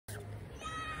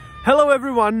Hello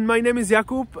everyone, my name is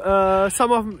Jakub.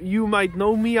 Some of you might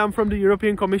know me. I'm from the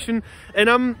European Commission and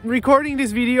I'm recording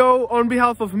this video on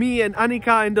behalf of me and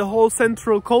Annika and the whole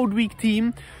Central Code Week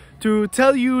team to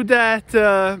tell you that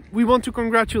we want to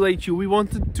congratulate you. We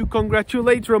wanted to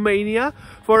congratulate Romania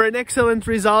for an excellent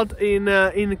result in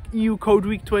EU Code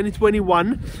Week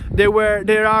 2021.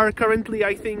 There are currently,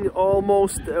 I think,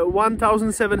 almost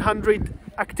 1,700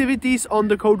 activities on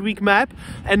the Code Week map,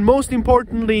 and most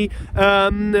importantly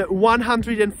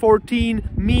 114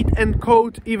 meet and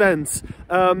code events,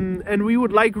 and we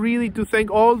would like really to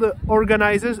thank all the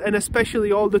organizers and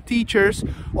especially all the teachers,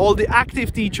 all the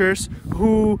active teachers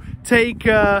who take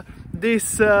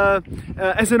this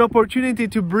as an opportunity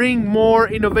to bring more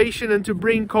innovation and to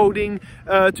bring coding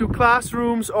to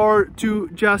classrooms or to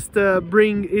just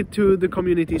bring it to the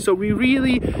community. So we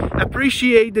really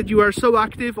appreciate that you are so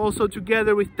active, also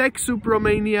together with TechSoup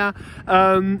Romania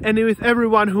and with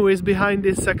everyone who is behind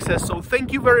this success. So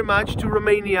thank you very much to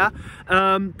Romania.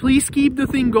 Please keep the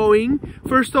thing going.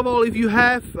 First of all, if you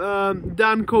have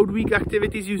done Code Week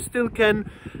activities, you still can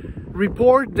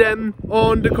report them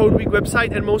on the Code Week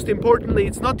website, and most importantly,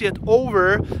 it's not yet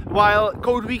over. While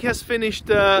Code Week has finished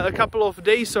a couple of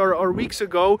days or weeks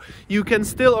ago, you can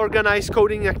still organize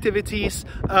coding activities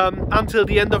until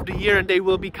the end of the year, and they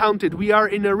will be counted. We are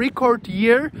in a record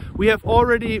year. We have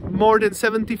already more than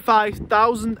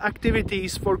 75,000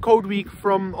 activities for Code Week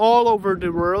from all over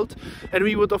the world, and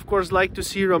we would of course like to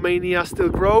see Romania still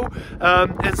grow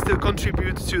and still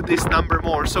contribute to this number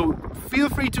more. So feel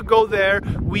free to go there.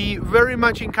 We very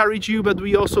much encourage you, but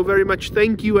we also very much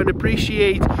thank you and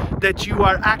appreciate that you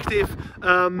are active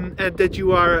and that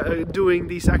you are doing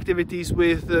these activities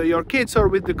with your kids or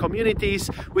with the communities,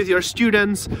 with your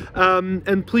students,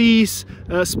 and please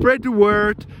spread the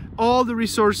word. All the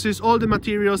resources, all the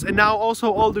materials, and now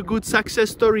also all the good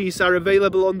success stories are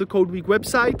available on the Code Week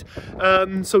website.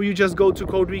 So you just go to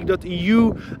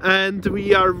codeweek.eu, and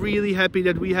we are really happy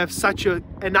that we have such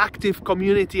an active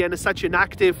community and such an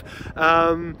active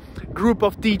group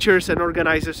of teachers and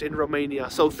organizers in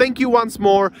Romania. So thank you once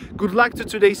more. Good luck to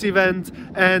today's event,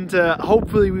 and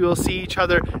hopefully we will see each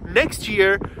other next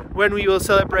year when we will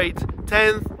celebrate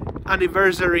 10th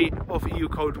anniversary of EU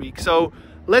Code Week. So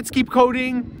let's keep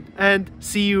coding and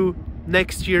see you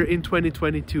next year in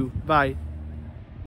 2022. Bye.